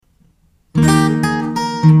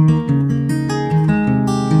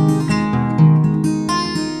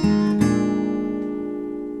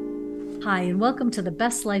welcome to the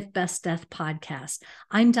Best Life, Best Death podcast.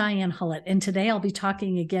 I'm Diane Hullett, and today I'll be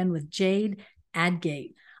talking again with Jade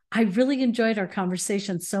Adgate. I really enjoyed our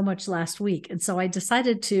conversation so much last week, and so I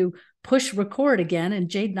decided to push record again, and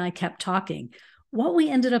Jade and I kept talking. What we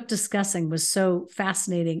ended up discussing was so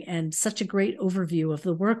fascinating and such a great overview of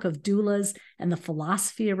the work of doulas and the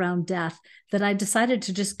philosophy around death that I decided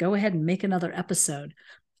to just go ahead and make another episode.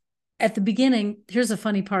 At the beginning, here's a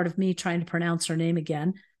funny part of me trying to pronounce her name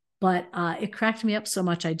again, but it cracked me up so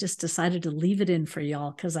much I just decided to leave it in for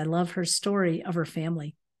y'all because I love her story of her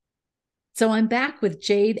family. So I'm back with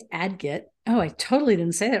Jade Adgate. Oh, I totally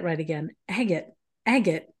didn't say that right again.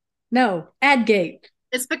 Adgate. No, Adgate.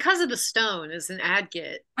 It's because of the stone is an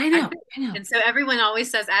Adgate. I know. And so everyone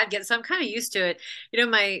always says Adgate, so I'm kind of used to it. You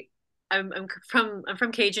know, I'm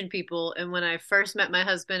from Cajun people, and when I first met my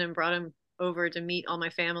husband and brought him over to meet all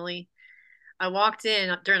my family, I walked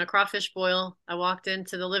in during a crawfish boil. I walked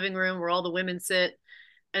into the living room where all the women sit,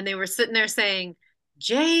 and they were sitting there saying,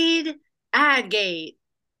 Jade Adgate.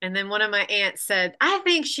 And then one of my aunts said, I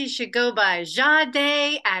think she should go by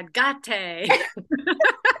Jade Adgate.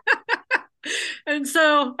 And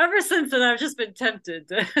so ever since then, I've just been tempted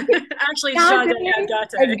to actually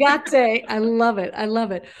Jade Adgate. I love it. I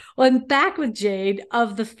love it. Well, I'm back with Jade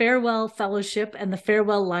of the Farewell Fellowship and the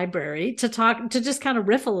Farewell Library to just kind of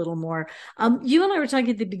riff a little more. You and I were talking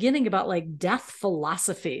at the beginning about like death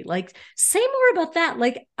philosophy. Like, say more about that.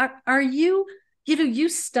 Like, are you, you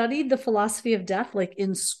studied the philosophy of death like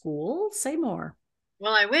in school? Say more.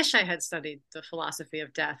 Well, I wish I had studied the philosophy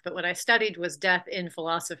of death, but what I studied was death in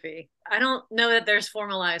philosophy. I don't know that there's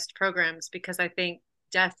formalized programs because I think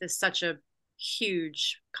death is such a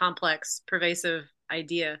huge, complex, pervasive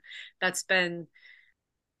idea that's been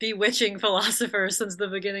bewitching philosophers since the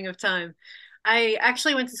beginning of time. I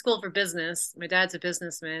actually went to school for business. My dad's a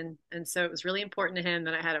businessman, and so it was really important to him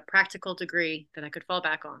that I had a practical degree that I could fall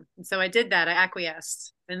back on. And so I did that. I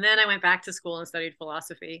acquiesced. And then I went back to school and studied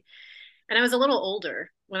philosophy. And I was a little older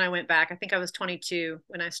when I went back. I think I was 22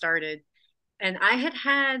 when I started. And I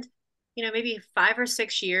had, maybe 5 or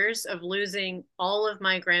 6 years of losing all of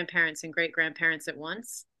my grandparents and great grandparents at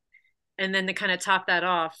once. And then to kind of top that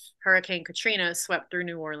off, Hurricane Katrina swept through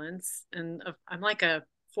New Orleans. And I'm like a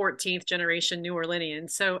 14th generation New Orleanian.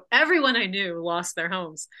 So everyone I knew lost their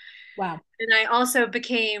homes. Wow. And I also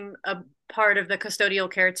became a part of the custodial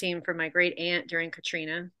care team for my great aunt during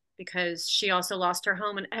Katrina, because she also lost her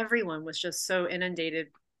home and everyone was just so inundated.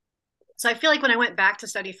 So I feel like when I went back to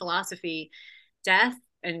study philosophy, death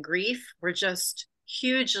and grief were just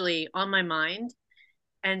hugely on my mind.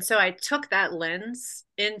 And so I took that lens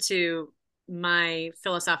into my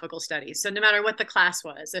philosophical studies. So no matter what the class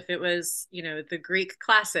was, if it was, the Greek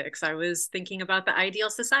classics, I was thinking about the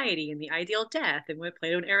ideal society and the ideal death and what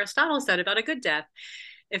Plato and Aristotle said about a good death.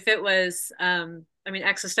 If it was,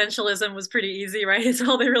 existentialism was pretty easy, right? It's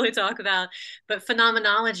all they really talk about. But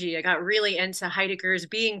phenomenology, I got really into Heidegger's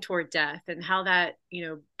being toward death and how that,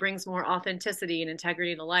 brings more authenticity and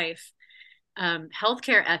integrity to life.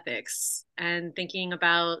 Healthcare ethics and thinking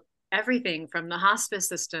about everything from the hospice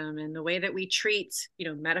system and the way that we treat,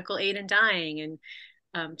 medical aid in dying,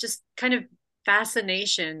 and just kind of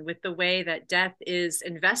fascination with the way that death is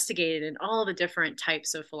investigated in all the different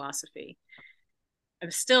types of philosophy. I'm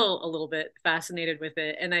still a little bit fascinated with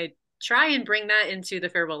it. And I try and bring that into the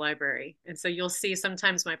Farewell Library. And so you'll see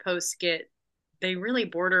sometimes my posts they really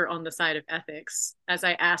border on the side of ethics as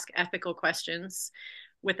I ask ethical questions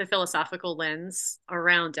with a philosophical lens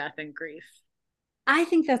around death and grief. I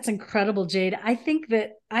think that's incredible, Jade. I think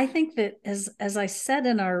that as I said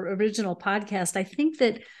in our original podcast, I think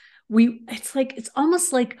that it's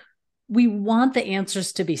almost like we want the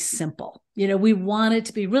answers to be simple. We want it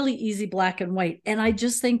to be really easy, black and white. And I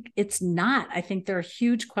just think it's not. I think there are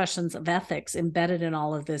huge questions of ethics embedded in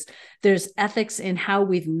all of this. There's ethics in how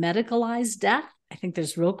we've medicalized death. I think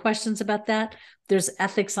there's real questions about that. There's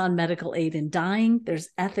ethics on medical aid in dying. There's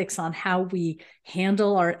ethics on how we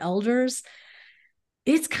handle our elders.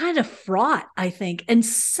 It's kind of fraught, I think, and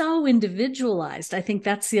so individualized. I think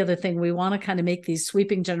that's the other thing. We want to kind of make these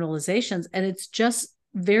sweeping generalizations, and it's just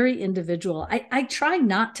very individual. I try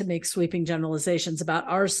not to make sweeping generalizations about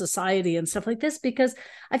our society and stuff like this because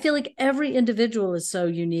I feel like every individual is so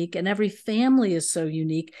unique and every family is so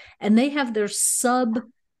unique, and they have their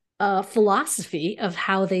philosophy of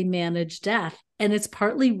how they manage death. And it's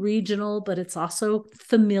partly regional, but it's also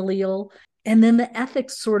familial. And then the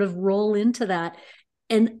ethics sort of roll into that.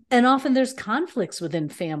 And often there's conflicts within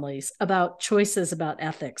families about choices about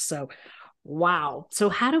ethics. So, wow. So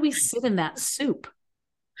how do we sit in that soup?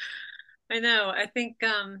 I know. I think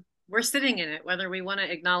we're sitting in it, whether we want to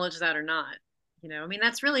acknowledge that or not. I mean,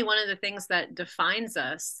 that's really one of the things that defines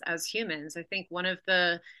us as humans. I think one of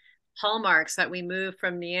the hallmarks that we move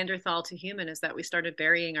from Neanderthal to human is that we started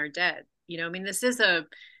burying our dead. I mean, this is a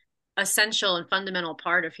essential and fundamental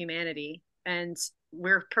part of humanity, and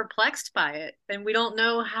we're perplexed by it, and we don't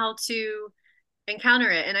know how to encounter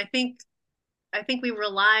it. And I think we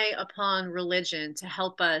rely upon religion to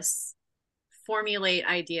help us formulate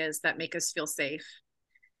ideas that make us feel safe.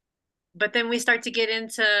 But then we start to get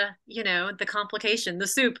into, the complication, the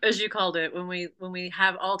soup, as you called it, when we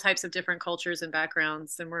have all types of different cultures and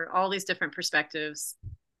backgrounds, and we're all these different perspectives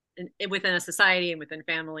within a society and within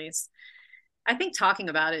families. I think talking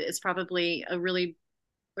about it is probably a really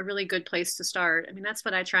good place to start. I mean, that's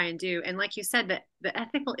what I try and do. And like you said, that the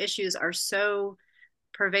ethical issues are so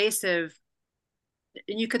pervasive,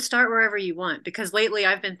 and you could start wherever you want, because lately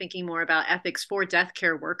I've been thinking more about ethics for death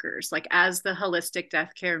care workers. Like, as the holistic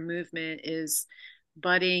death care movement is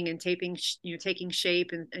budding and taking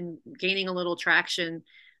shape and gaining a little traction,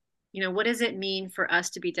 what does it mean for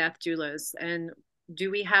us to be death doulas? And do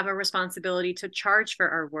we have a responsibility to charge for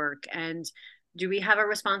our work? And do we have a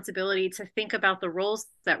responsibility to think about the roles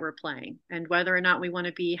that we're playing and whether or not we want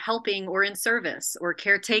to be helping or in service or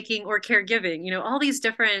caretaking or caregiving? All these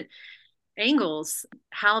different angles,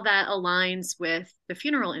 how that aligns with the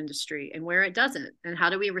funeral industry and where it doesn't, and how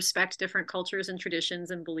do we respect different cultures and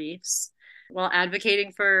traditions and beliefs while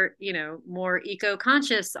advocating for, more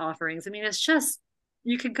eco-conscious offerings. I mean, it's just,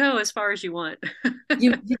 you could go as far as you want.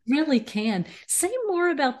 You really can. Say more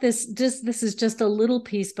about this. Just this is just a little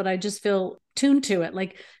piece, but I just feel tuned to it.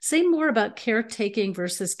 Like, say more about caretaking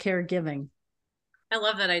versus caregiving. I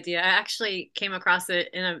love that idea. I actually came across it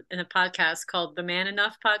in a podcast called the Man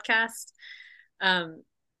Enough podcast. Um,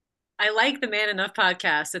 I like the Man Enough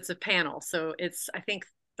podcast. It's a panel, so it's, I think,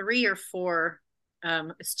 three or four.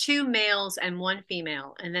 It's two males and one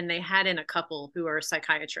female, and then they had in a couple who are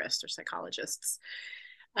psychiatrists or psychologists.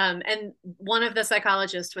 And one of the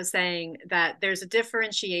psychologists was saying that there's a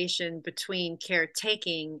differentiation between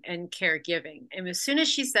caretaking and caregiving. And as soon as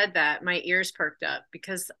she said that, my ears perked up,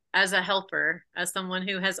 because as a helper, as someone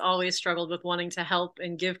who has always struggled with wanting to help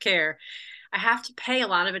and give care, I have to pay a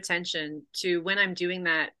lot of attention to when I'm doing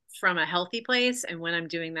that from a healthy place and when I'm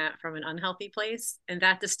doing that from an unhealthy place. And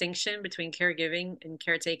that distinction between caregiving and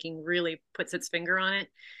caretaking really puts its finger on it.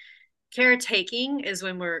 Caretaking is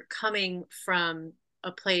when we're coming from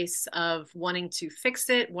a place of wanting to fix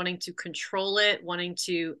it, wanting to control it, wanting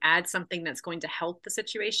to add something that's going to help the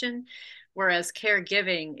situation. Whereas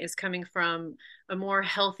caregiving is coming from a more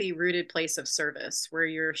healthy, rooted place of service, where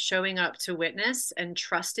you're showing up to witness and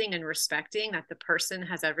trusting and respecting that the person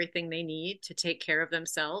has everything they need to take care of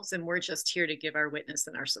themselves. And we're just here to give our witness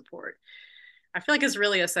and our support. I feel like it's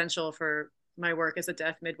really essential for my work as a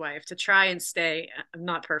death midwife to try and stay, I'm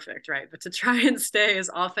not perfect, right? But to try and stay as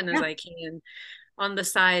often as Yeah. I can on the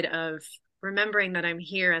side of remembering that I'm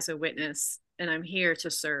here as a witness and I'm here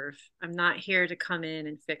to serve. I'm not here to come in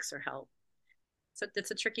and fix or help. So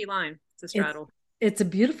it's a tricky line to It's straddle. it's a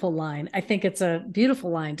beautiful line. I think it's a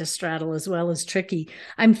beautiful line to straddle as well as tricky.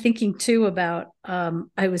 I'm thinking too about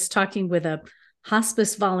I was talking with a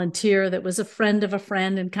hospice volunteer that was a friend of a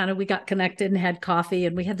friend, and kind of we got connected and had coffee,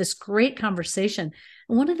 and we had this great conversation.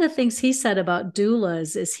 And one of the things he said about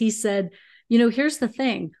doulas is, he said, here's the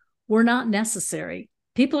thing, we're not necessary.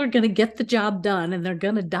 People are going to get the job done and they're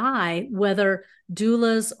going to die whether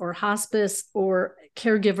doulas or hospice or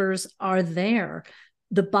caregivers are there.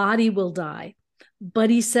 The body will die. But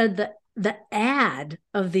he said that the ad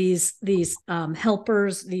of these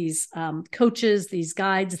helpers, these coaches, these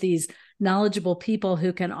guides, these knowledgeable people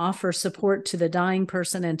who can offer support to the dying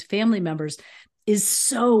person and to family members is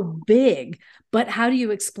so big. But how do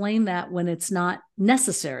you explain that when it's not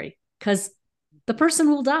necessary? Because the person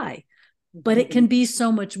will die. But it can be so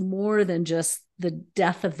much more than just the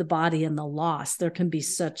death of the body and the loss. There can be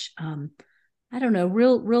such, I don't know,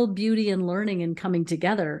 real beauty and learning and coming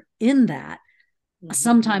together in that,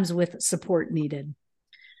 sometimes with support needed.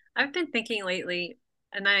 I've been thinking lately,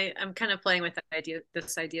 and I'm kind of playing with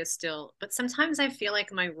this idea still, but sometimes I feel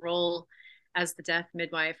like my role as the death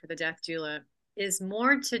midwife or the death doula is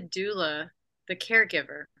more to doula the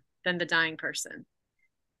caregiver than the dying person.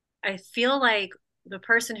 I feel like the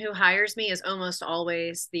person who hires me is almost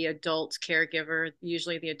always the adult caregiver,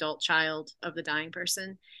 usually the adult child of the dying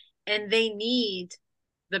person, and they need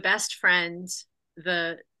the best friend,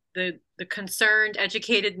 the the concerned,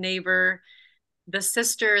 educated neighbor, the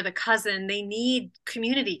sister, the cousin. They need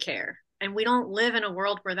community care, and we don't live in a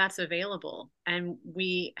world where that's available. And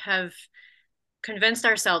we have convinced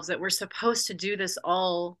ourselves that we're supposed to do this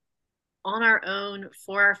all on our own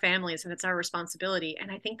for our families, and it's our responsibility.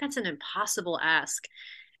 And I think that's an impossible ask.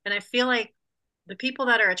 And I feel like the people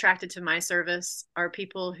that are attracted to my service are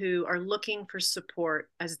people who are looking for support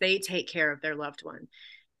as they take care of their loved one.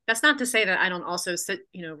 That's not to say that I don't also sit,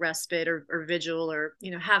 respite or vigil or,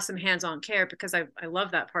 have some hands-on care, because I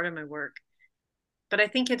love that part of my work. But I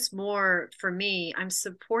think it's more for me, I'm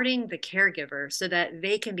supporting the caregiver so that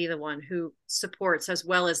they can be the one who supports as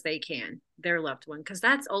well as they can their loved one. Cause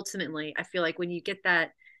that's ultimately, I feel like when you get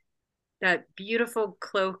that beautiful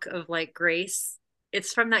cloak of like grace,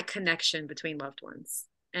 it's from that connection between loved ones.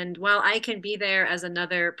 And while I can be there as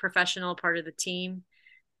another professional part of the team,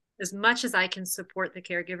 as much as I can support the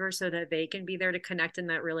caregiver so that they can be there to connect in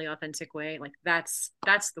that really authentic way, like that's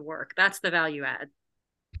the work. That's the value add.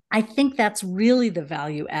 I think that's really the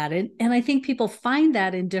value added. And I think people find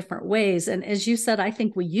that in different ways. And as you said, I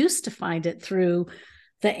think we used to find it through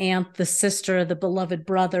the aunt, the sister, the beloved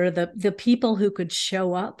brother, the people who could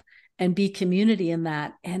show up and be community in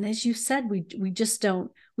that. And as you said, we just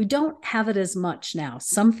don't have it as much now.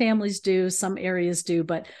 Some families do, some areas do,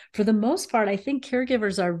 but for the most part, I think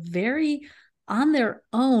caregivers are very on their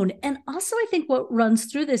own. And also, I think what runs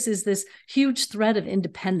through this is this huge thread of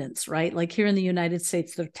independence, right? Like here in the United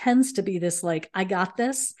States, there tends to be this like, I got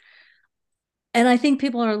this. And I think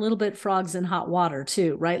people are a little bit frogs in hot water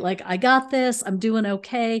too, right? Like, I got this, I'm doing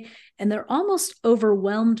okay. And they're almost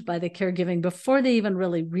overwhelmed by the caregiving before they even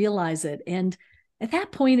really realize it. And at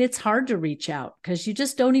that point, it's hard to reach out because you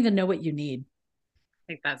just don't even know what you need. I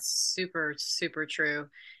think that's super, super true.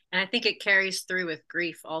 And I think it carries through with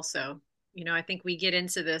grief also. I think we get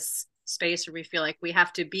into this space where we feel like we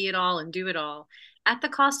have to be it all and do it all at the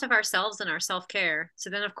cost of ourselves and our self-care. So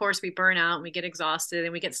then, of course, we burn out and we get exhausted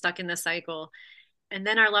and we get stuck in this cycle. And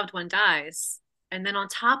then our loved one dies. And then on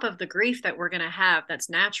top of the grief that we're going to have, that's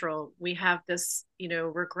natural, we have this,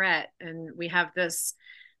 regret, and we have this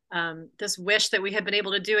wish that we had been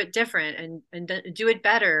able to do it different and do it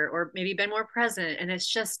better, or maybe been more present. And it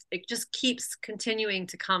just keeps continuing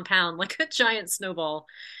to compound like a giant snowball,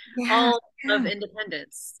 Yeah. all of Yeah.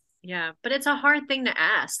 independence. Yeah. But it's a hard thing to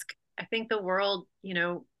ask. I think the world,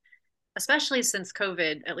 especially since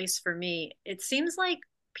COVID, at least for me, it seems like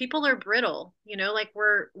people are brittle, like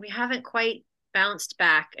we haven't quite bounced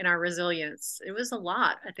back in our resilience. It was a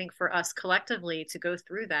lot, I think, for us collectively to go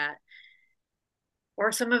through that,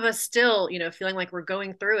 or some of us still, feeling like we're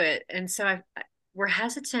going through it. And so we're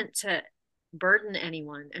hesitant to burden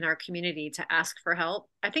anyone in our community to ask for help.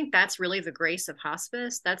 I think that's really the grace of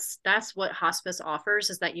hospice. That's what hospice offers,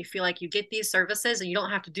 is that you feel like you get these services and you don't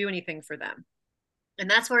have to do anything for them. And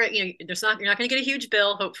that's where, you're not going to get a huge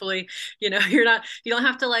bill, hopefully. You don't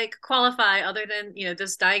have to like qualify other than,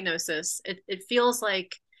 this diagnosis. It feels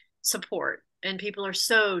like support, and people are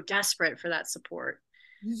so desperate for that support.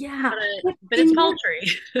 Yeah. But it's In your paltry.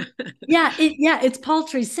 it's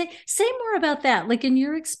paltry. Say more about that. Like in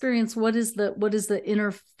your experience, what is the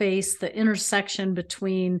interface, the intersection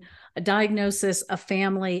between a diagnosis, a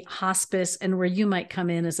family, hospice, and where you might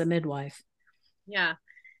come in as a midwife? Yeah.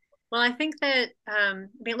 Well, I think that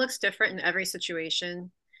it looks different in every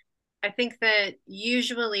situation. I think that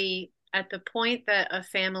usually at the point that a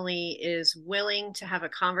family is willing to have a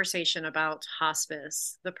conversation about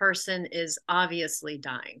hospice, the person is obviously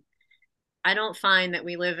dying. I don't find that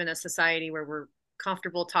we live in a society where we're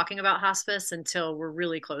comfortable talking about hospice until we're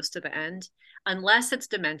really close to the end, unless it's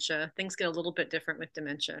dementia. Things get a little bit different with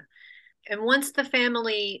dementia. And once the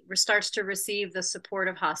family starts to receive the support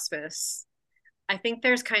of hospice, I think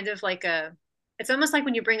there's kind of like it's almost like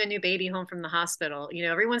when you bring a new baby home from the hospital,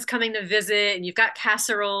 everyone's coming to visit and you've got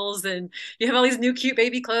casseroles and you have all these new cute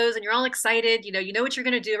baby clothes and you're all excited, you know what you're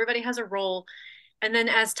going to do. Everybody has a role. And then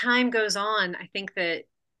as time goes on, I think that,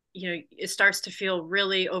 it starts to feel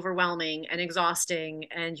really overwhelming and exhausting.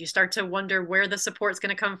 And you start to wonder where the support's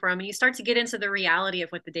going to come from. And you start to get into the reality of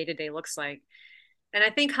what the day to day looks like. And I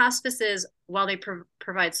think hospices, while they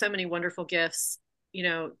provide so many wonderful gifts,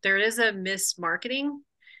 there is a mismarketing.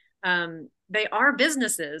 They are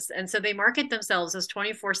businesses, and so they market themselves as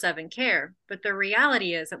 24/7 care. But the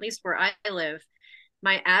reality is, at least where I live,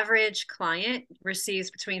 my average client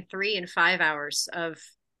receives between 3 and 5 hours of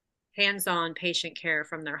hands-on patient care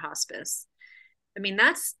from their hospice. I mean,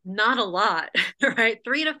 that's not a lot, right?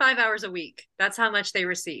 3 to 5 hours a week. That's how much they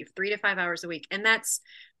receive, 3 to 5 hours a week. And that's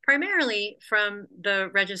primarily from the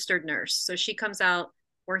registered nurse. So she comes out,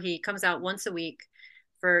 or he comes out once a week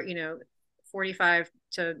for, 45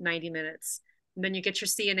 to 90 minutes. And then you get your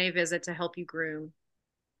CNA visit to help you groom.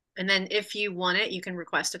 And then if you want it, you can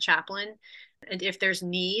request a chaplain. And if there's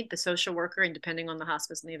need, the social worker, and depending on the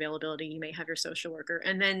hospice and the availability, you may have your social worker,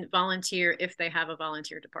 and then volunteer if they have a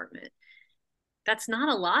volunteer department. That's not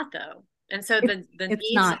a lot though. And so It's, the it's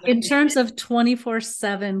needs not. of the In terms patient, of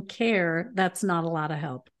 24/7 care, that's not a lot of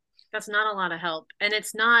help. that's not a lot of help. And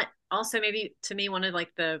it's not also maybe to me one of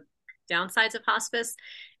like the downsides of hospice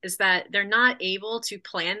is that they're not able to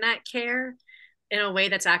plan that care in a way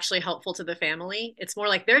that's actually helpful to the family. It's more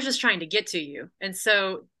like they're just trying to get to you. And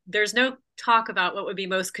so there's no talk about what would be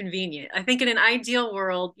most convenient. I think in an ideal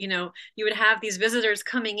world, you would have these visitors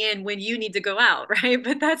coming in when you need to go out, right?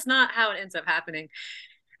 But that's not how it ends up happening.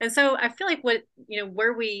 And so I feel like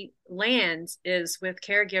where we land is with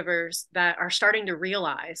caregivers that are starting to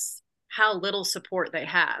realize how little support they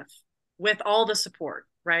have with all the support,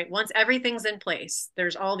 right? Once everything's in place,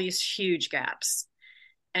 there's all these huge gaps.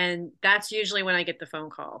 And that's usually when I get the phone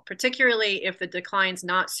call, particularly if the decline's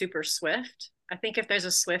not super swift. I think if there's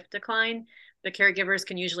a swift decline, the caregivers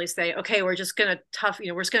can usually say, okay, we're just going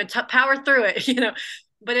to we're just going to power through it.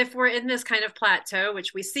 But if we're in this kind of plateau,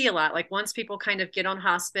 which we see a lot, like once people kind of get on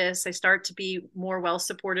hospice, they start to be more well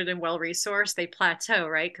supported and well resourced, they plateau,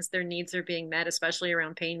 right? Because their needs are being met, especially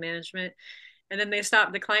around pain management. And then they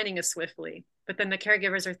stop declining as swiftly. But then the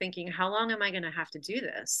caregivers are thinking, how long am I going to have to do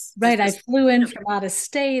this? Is Right. I this, flew in from out of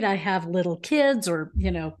state. I have little kids or,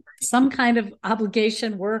 some kind of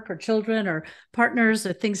obligation, work or children or partners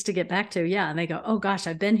or things to get back to. Yeah. And they go, oh gosh,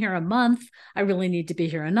 I've been here a month. I really need to be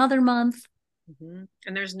here another month. mm-hmm.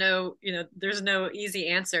 And there's no easy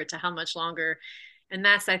answer to how much longer. And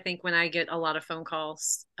that's, I think, when I get a lot of phone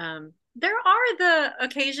calls. There are the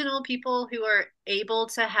occasional people who are able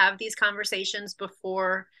to have these conversations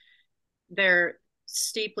before they're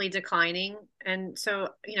steeply declining. And so,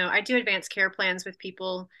 I do advanced care plans with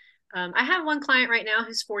people. I have one client right now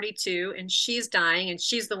who's 42 and she's dying and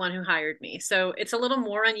she's the one who hired me. So it's a little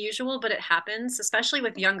more unusual, but it happens, especially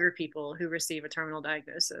with younger people who receive a terminal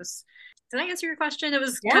diagnosis. Did I answer your question? It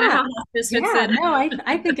was kind of Yeah. how this fits Yeah, in. no,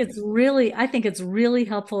 I think it's really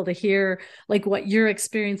helpful to hear like what your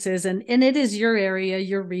experience is, and it is your area,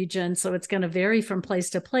 your region, so it's going to vary from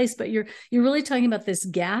place to place, but you're really talking about this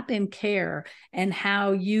gap in care and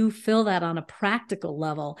how you fill that on a practical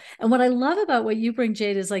level. And what I love about what you bring,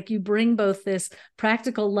 Jade, is like you bring both this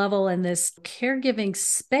practical level and this caregiving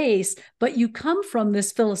space, but you come from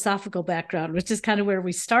this philosophical background, which is kind of where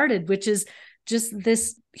we started, which is just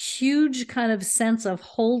this huge kind of sense of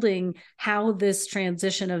holding how this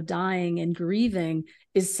transition of dying and grieving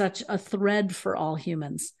is such a thread for all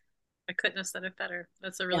humans. I couldn't have said it better.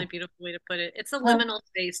 That's a Yeah. really beautiful way to put it. It's a Well, liminal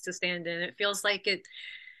space to stand in. It feels like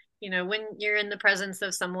when you're in the presence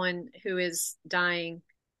of someone who is dying,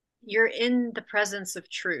 you're in the presence of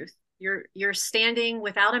truth. You're standing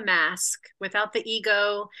without a mask, without the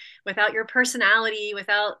ego, without your personality,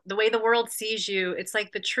 without the way the world sees you. It's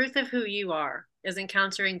like the truth of who you are is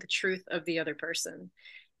encountering the truth of the other person.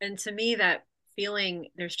 And to me, that feeling,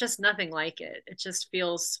 there's just nothing like it. It just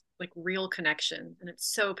feels like real connection, and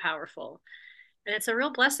it's so powerful. And it's a real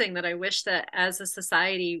blessing that I wish that as a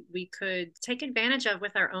society we could take advantage of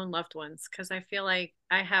with our own loved ones, because I feel like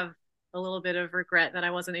I have a little bit of regret that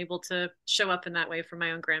I wasn't able to show up in that way for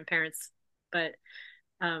my own grandparents. But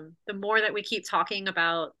the more that we keep talking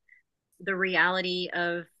about the reality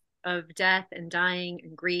of death and dying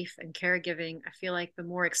and grief and caregiving, I feel like the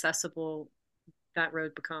more accessible that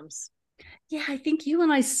road becomes. yeah, I think you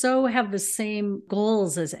and I so have the same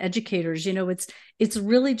goals as educators. It's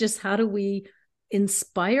really just how do we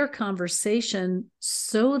inspire conversation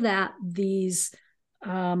so that these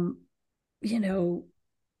you know,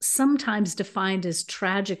 sometimes defined as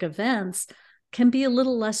tragic events can be a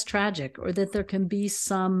little less tragic, or that there can be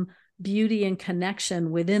some beauty and connection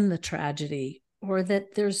within the tragedy, or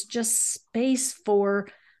that there's just space for,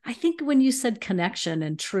 I think when you said connection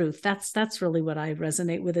and truth, that's really what I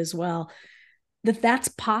resonate with as well, that's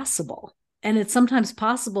possible. And it's sometimes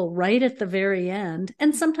possible right at the very end,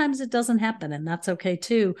 and sometimes it doesn't happen, and that's okay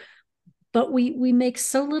too. But we make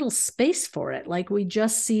so little space for it. Like we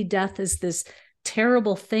just see death as this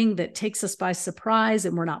terrible thing that takes us by surprise,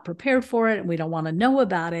 and we're not prepared for it and we don't want to know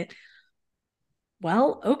about it.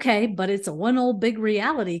 Well, okay, but it's a one old big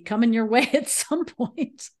reality coming your way at some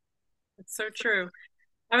point. It's so true.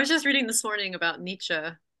 I was just reading this morning about Nietzsche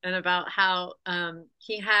and about how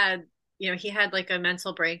he had like a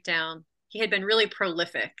mental breakdown. He had been really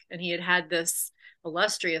prolific and he had had this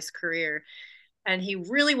illustrious career, and he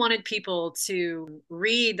really wanted people to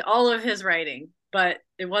read all of his writing, but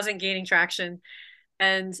it wasn't gaining traction.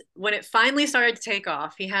 And when it finally started to take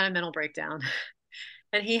off, he had a mental breakdown.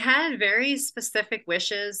 And he had very specific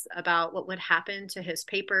wishes about what would happen to his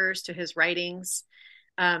papers, to his writings,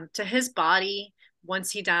 to his body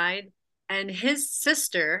once he died. And his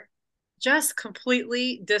sister just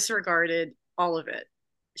completely disregarded all of it.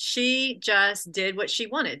 She just did what she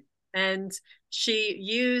wanted. And she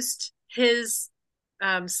used his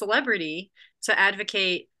celebrity to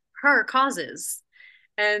advocate her causes.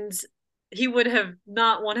 And he would have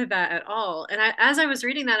not wanted that at all. And as I was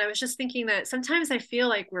reading that, I was just thinking that sometimes I feel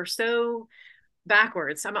like we're so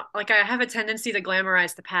backwards. I'm like, I have a tendency to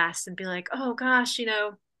glamorize the past and be like, oh gosh,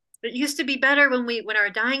 it used to be better when our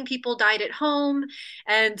dying people died at home,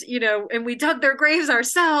 and and we dug their graves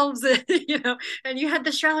ourselves. And you had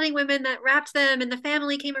the shrouding women that wrapped them and the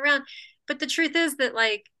family came around. But the truth is that,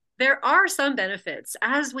 like, there are some benefits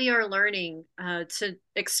as we are learning to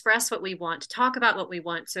express what we want, to talk about what we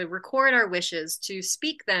want, to record our wishes, to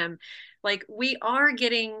speak them. Like, we are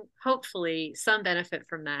getting, hopefully, some benefit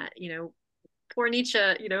from that. Poor Nietzsche,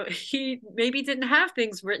 he maybe didn't have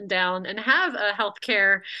things written down and have a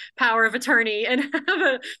healthcare power of attorney and have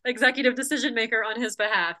an executive decision maker on his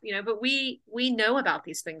behalf, but we know about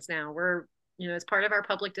these things now. We're, as part of our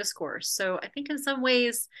public discourse. So I think in some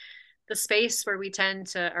ways, the space where we tend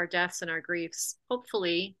to our deaths and our griefs,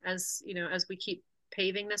 hopefully, as we keep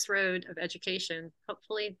paving this road of education,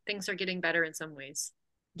 hopefully things are getting better in some ways.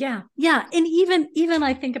 Yeah. Yeah. And even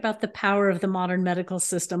I think about the power of the modern medical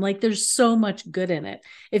system. Like, there's so much good in it.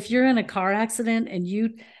 If you're in a car accident and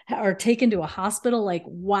you are taken to a hospital, like,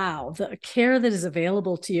 wow, the care that is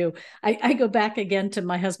available to you. I go back again to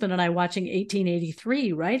my husband and I watching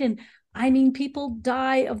 1883, right? And I mean, people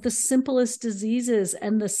die of the simplest diseases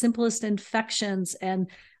and the simplest infections, and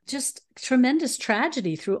just tremendous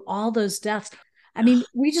tragedy through all those deaths. I mean,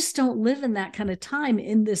 we just don't live in that kind of time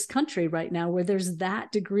in this country right now where there's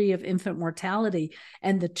that degree of infant mortality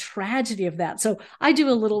and the tragedy of that. So I do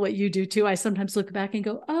a little what you do too. I sometimes look back and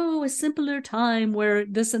go, oh, a simpler time where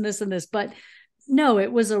this and this and this. But no,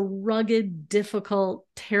 it was a rugged, difficult,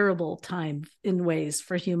 terrible time in ways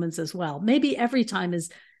for humans as well. Maybe every time is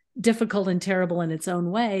difficult and terrible in its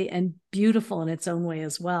own way and beautiful in its own way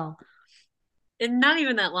as well. And not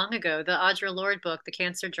even that long ago, the Audre Lorde book, The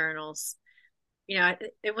Cancer Journals,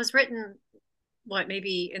 it was written, what,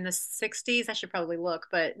 maybe in the 60s? I should probably look,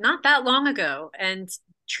 but not that long ago. And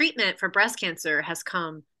treatment for breast cancer has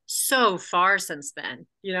come so far since then.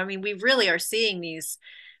 I mean, we really are seeing these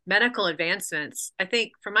medical advancements. I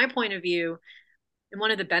think, from my point of view, and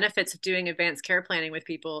one of the benefits of doing advanced care planning with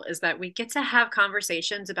people is that we get to have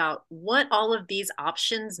conversations about what all of these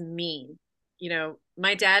options mean.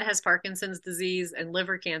 My dad has Parkinson's disease and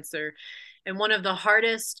liver cancer. And one of the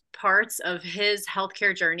hardest parts of his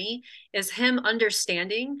healthcare journey is him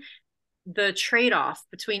understanding the trade-off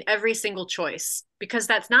between every single choice, because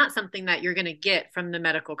that's not something that you're going to get from the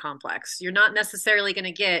medical complex. You're not necessarily going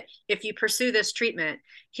to get, if you pursue this treatment,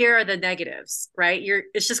 here are the negatives, right?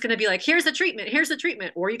 It's just going to be like, here's the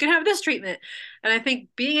treatment, or you can have this treatment. And I think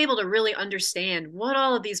being able to really understand what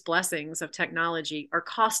all of these blessings of technology are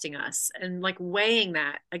costing us, and like weighing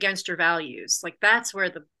that against your values, like that's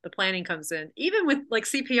where the planning comes in. Even with like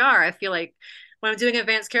CPR, I feel like when I'm doing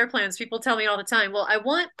advanced care plans, people tell me all the time, well, I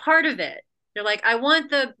want part of it. They're like, I want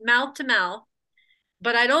the mouth to mouth,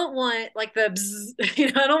 but I don't want like the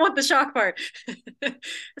bzz, I don't want the shock part.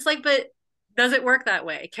 It's like, but does it work that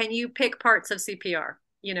way? Can you pick parts of CPR?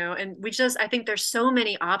 And I think there's so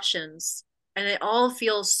many options, and it all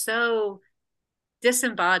feels so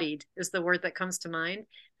disembodied is the word that comes to mind,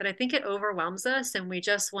 that I think it overwhelms us and we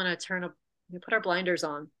just want to put our blinders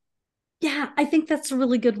on. Yeah, I think that's a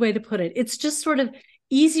really good way to put it. It's just sort of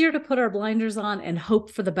easier to put our blinders on and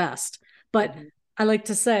hope for the best. But mm-hmm. I like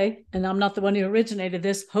to say, and I'm not the one who originated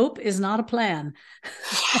this, hope is not a plan.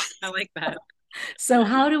 I like that. So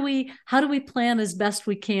how do we plan as best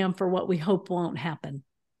we can for what we hope won't happen?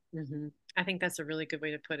 Mm-hmm. I think that's a really good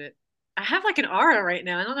way to put it. I have like an aura right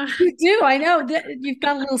now. I don't know. You do. I know that you've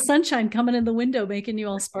got a little sunshine coming in the window, making you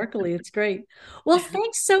all sparkly. It's great. Well,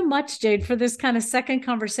 thanks so much, Jade, for this kind of second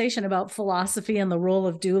conversation about philosophy and the role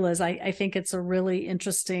of doulas. I think it's a really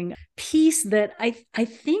interesting piece that I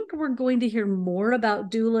think we're going to hear more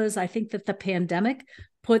about doulas. I think that the pandemic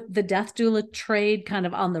put the death doula trade kind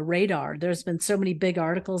of on the radar. There's been so many big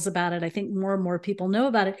articles about it. I think more and more people know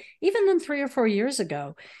about it, even than 3 or 4 years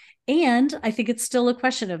ago. And I think it's still a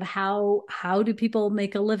question of how do people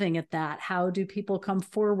make a living at that? How do people come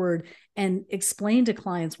forward and explain to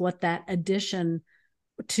clients what that addition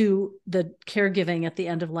to the caregiving at the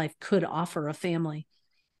end of life could offer a family?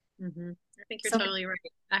 Mm-hmm. I think you're So totally right.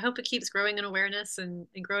 I hope it keeps growing in awareness and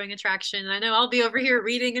growing attraction. I know I'll be over here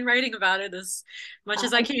reading and writing about it as much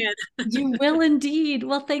as I can. you will indeed.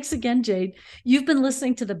 Well, thanks again, Jade. You've been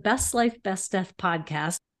listening to the Best Life, Best Death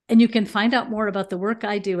podcast. And you can find out more about the work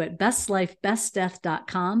I do at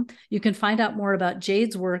bestlifebestdeath.com. You can find out more about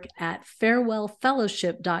Jade's work at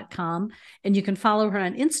farewellfellowship.com. And you can follow her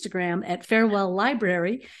on Instagram at Farewell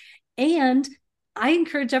Library. And I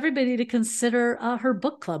encourage everybody to consider her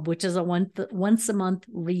book club, which is a once a month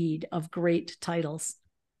read of great titles.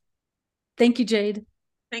 Thank you, Jade.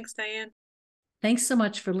 Thanks, Diane. Thanks so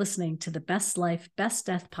much for listening to the Best Life, Best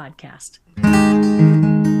Death podcast.